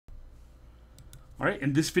All right,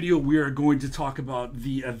 in this video, we are going to talk about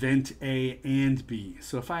the event A and B.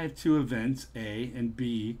 So if I have two events, A and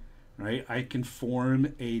B, right, I can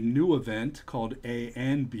form a new event called A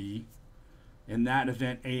and B. And that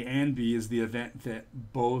event A and B is the event that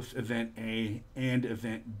both event A and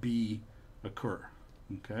event B occur.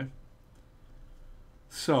 Okay.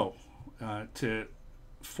 So to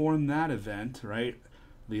form that event, right,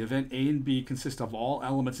 the event A and B consist of all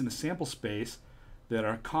elements in the sample space that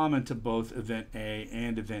are common to both event A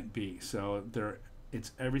and event B. So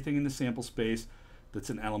it's everything in the sample space that's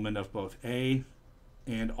an element of both A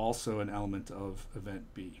and also an element of event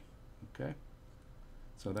B. Okay?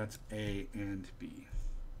 So that's A and B.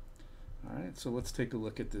 All right, so let's take a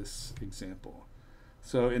look at this example.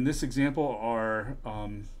 So in this example, our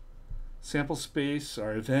sample space,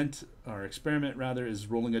 our experiment rather, is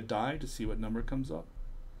rolling a die to see what number comes up.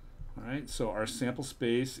 All right, so our sample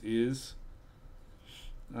space is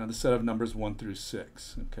the set of numbers 1 through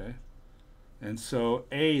 6, okay? And so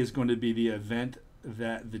A is going to be the event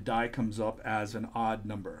that the die comes up as an odd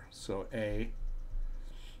number. So A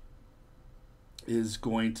is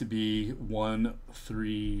going to be 1,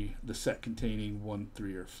 3, the set containing 1,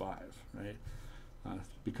 3, or 5, right?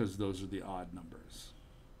 Because those are the odd numbers.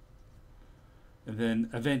 And then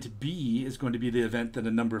event B is going to be the event that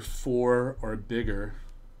a number 4 or bigger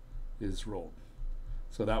is rolled.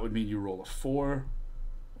 So that would mean you roll a 4,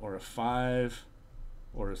 or a 5,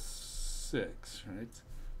 or a 6, right?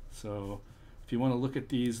 So if you want to look at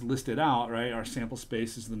these listed out, right, our sample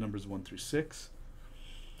space is the numbers 1 through 6.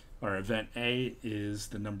 Our event A is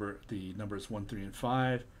the numbers 1, 3, and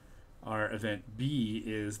 5. Our event B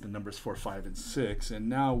is the numbers 4, 5, and 6. And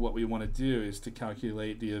now what we want to do is to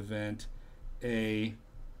calculate the event A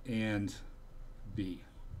and B.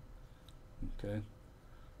 Okay.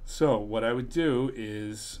 So what I would do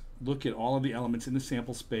is look at all of the elements in the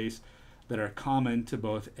sample space that are common to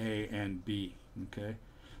both A and B. Okay,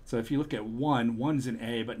 so if you look at 1, 1's in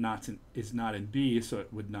A but is not in B, so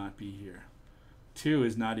it would not be here. 2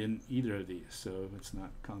 is not in either of these, so it's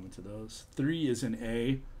not common to those. 3 is in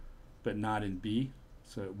A but not in B,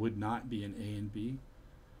 so it would not be in A and B.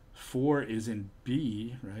 4 is in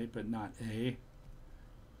B, right, but not A.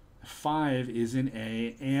 5 is in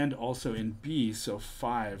A and also in B, so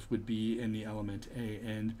 5 would be in the element A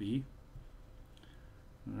and B.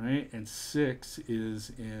 All right, and 6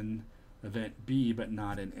 is in event B but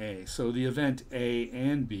not in A. So the event A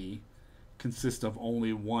and B consist of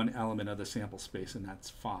only one element of the sample space, and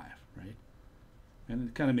that's 5, right? And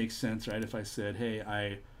it kind of makes sense, right? If I said, hey,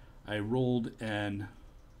 I rolled an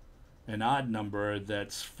odd number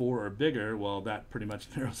that's 4 or bigger, well, that pretty much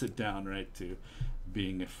narrows it down, right, to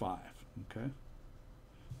being a 5. Okay,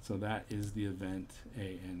 so that is the event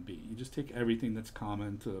A and B. You just take everything that's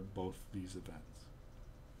common to both these events.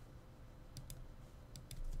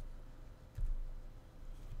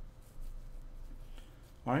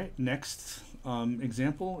 All right, next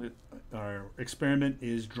example, our experiment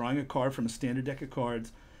is drawing a card from a standard deck of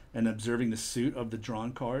cards and observing the suit of the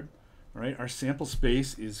drawn card. All right, our sample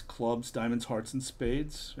space is clubs, diamonds, hearts, and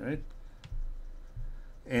spades, right?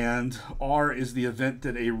 And R is the event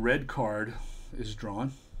that a red card is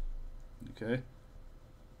drawn. Okay.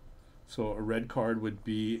 So a red card would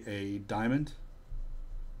be a diamond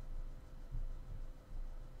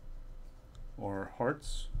or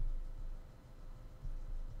hearts.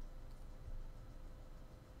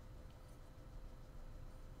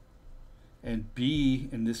 And B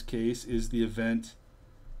in this case is the event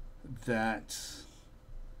that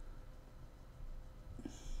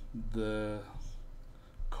the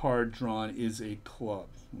card drawn is a club.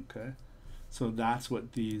 Okay, so that's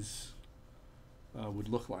what these would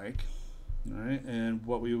look like. All right, and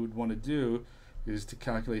what we would want to do is to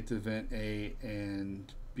calculate the event A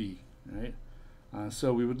and B. Right,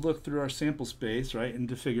 so we would look through our sample space, right, and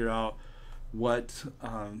to figure out what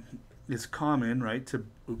is common, right, to,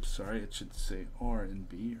 oops, sorry, it should say R and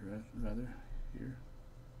B, right, rather, here.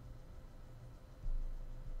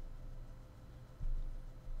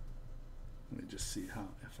 Let me just see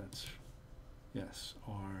if that's, yes,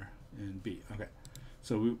 R and B. Okay,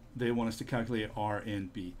 so they want us to calculate R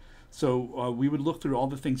and B. So we would look through all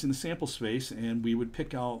the things in the sample space, and we would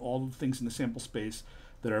pick out all the things in the sample space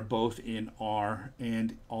that are both in R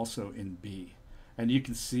and also in B. And you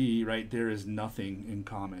can see, right, there is nothing in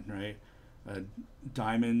common, right?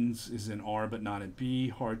 Diamonds is in R but not in B.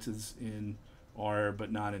 Hearts is in R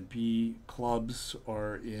but not in B. Clubs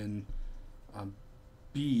are in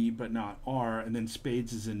B but not R, and then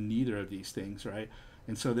spades is in neither of these things, right?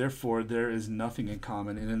 And so therefore there is nothing in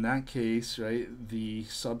common, and in that case, right, the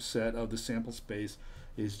subset of the sample space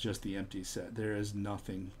is just the empty set. There is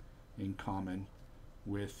nothing in common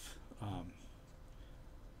with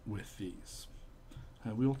these.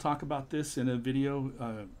 We will talk about this in a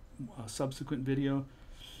video, a subsequent video.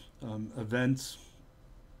 Events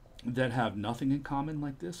that have nothing in common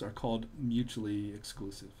like this are called mutually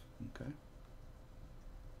exclusive. Okay.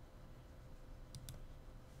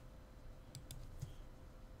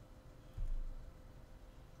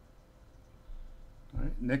 All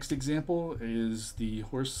right. Next example is the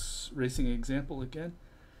horse racing example again.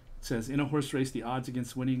 It says, in a horse race, the odds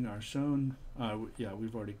against winning are shown. Yeah,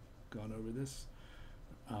 we've already gone over this.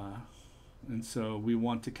 And so we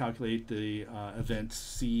want to calculate the event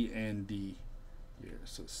C and D here.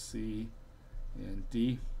 So C and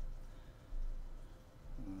D.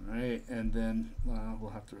 All right, and then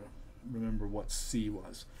we'll have to remember what C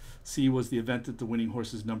was. C was the event that the winning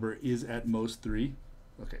horse's number is at most 3.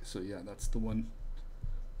 Okay, so yeah, that's the one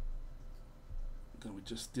that we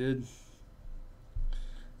just did.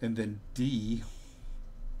 And then D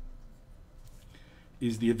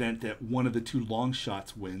is the event that one of the 2 long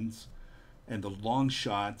shots wins, and the long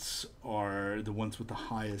shots are the ones with the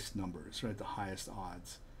highest numbers, right? The highest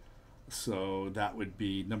odds. So that would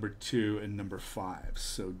be number 2 and number 5.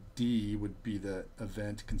 So D would be the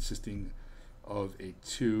event consisting of a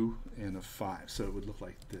 2 and a 5. So it would look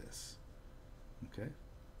like this. Okay.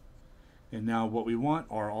 And now what we want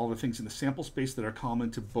are all the things in the sample space that are common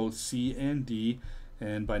to both C and D.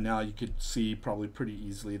 And by now you could see probably pretty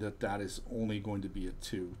easily that that is only going to be a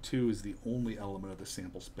 2. 2 is the only element of the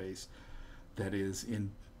sample space that is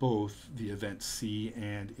in both the event C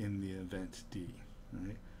and in the event D.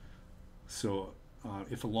 Right? So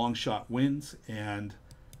if a long shot wins and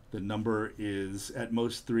the number is at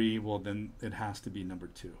most 3, well then it has to be number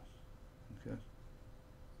 2. Okay.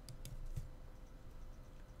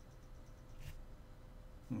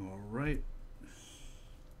 All right.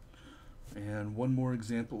 And one more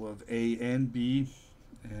example of A and B,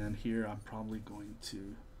 and here I'm probably going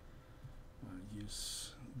to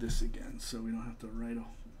use this again so we don't have to write a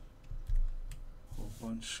whole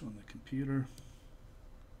bunch on the computer.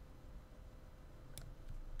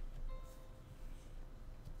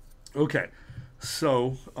 Okay,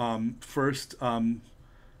 so first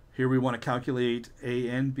here we want to calculate A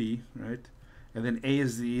and B, right? And then A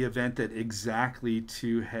is the event that exactly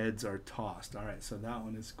 2 heads are tossed. All right, so that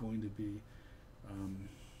one is going to be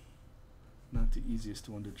not the easiest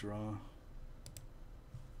one to draw.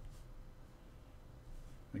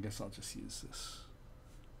 I guess I'll just use this.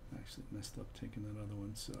 I actually messed up taking that other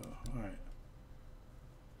one, so all right.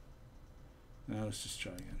 Now let's just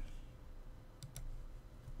try again.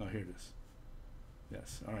 Oh, here it is.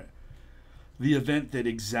 Yes, all right. The event that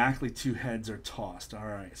exactly 2 heads are tossed. All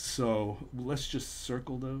right, so let's just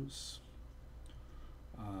circle those.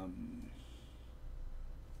 Nope,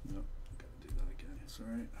 gotta do that again. It's all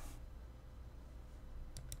right.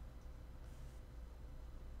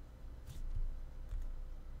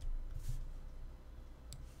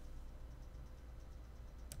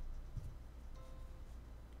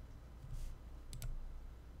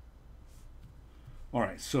 All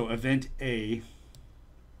right, so event A,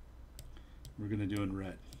 we're going to do in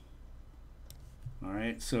red. All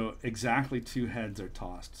right, so exactly 2 heads are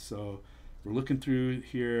tossed. So we're looking through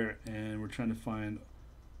here and we're trying to find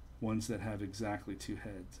ones that have exactly 2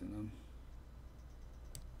 heads in them.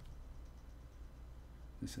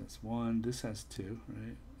 This has 1, this has 2,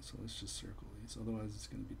 right? So let's just circle these, otherwise it's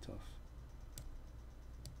going to be tough.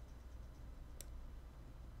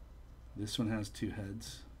 This one has 2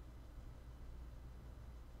 heads.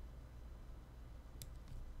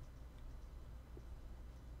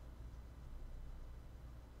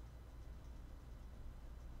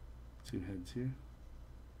 Two heads here.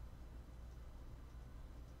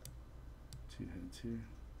 2 heads here.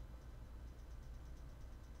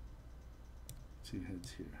 2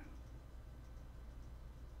 heads here.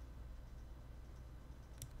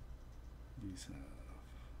 These have.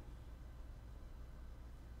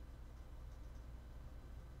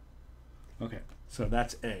 Okay, so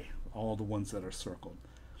that's A, all the ones that are circled.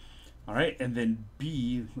 All right, and then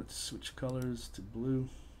B, let's switch colors to blue.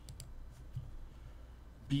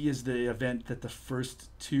 B is the event that the first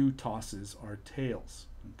 2 tosses are tails,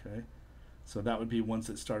 okay? So that would be ones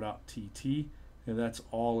that start out TT, and that's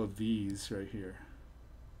all of these right here.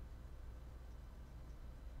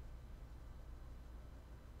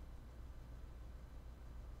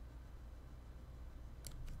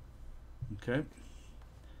 Okay,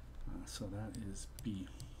 so that is B.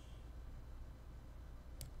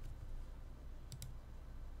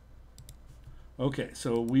 Okay,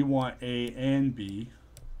 so we want A and B.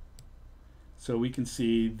 So we can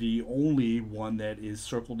see the only one that is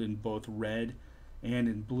circled in both red and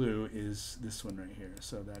in blue is this one right here.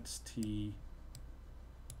 So that's T,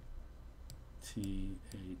 T,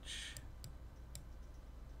 H,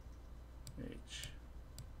 H.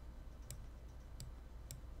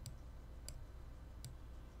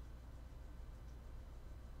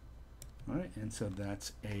 All right, and so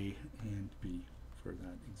that's A and B for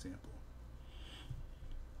that example.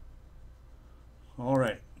 All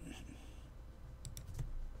right.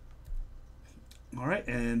 All right,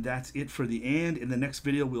 and that's it for the and. In the next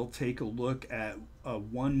video, we'll take a look at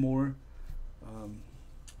one more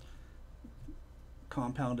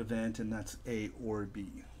compound event, and that's A or B.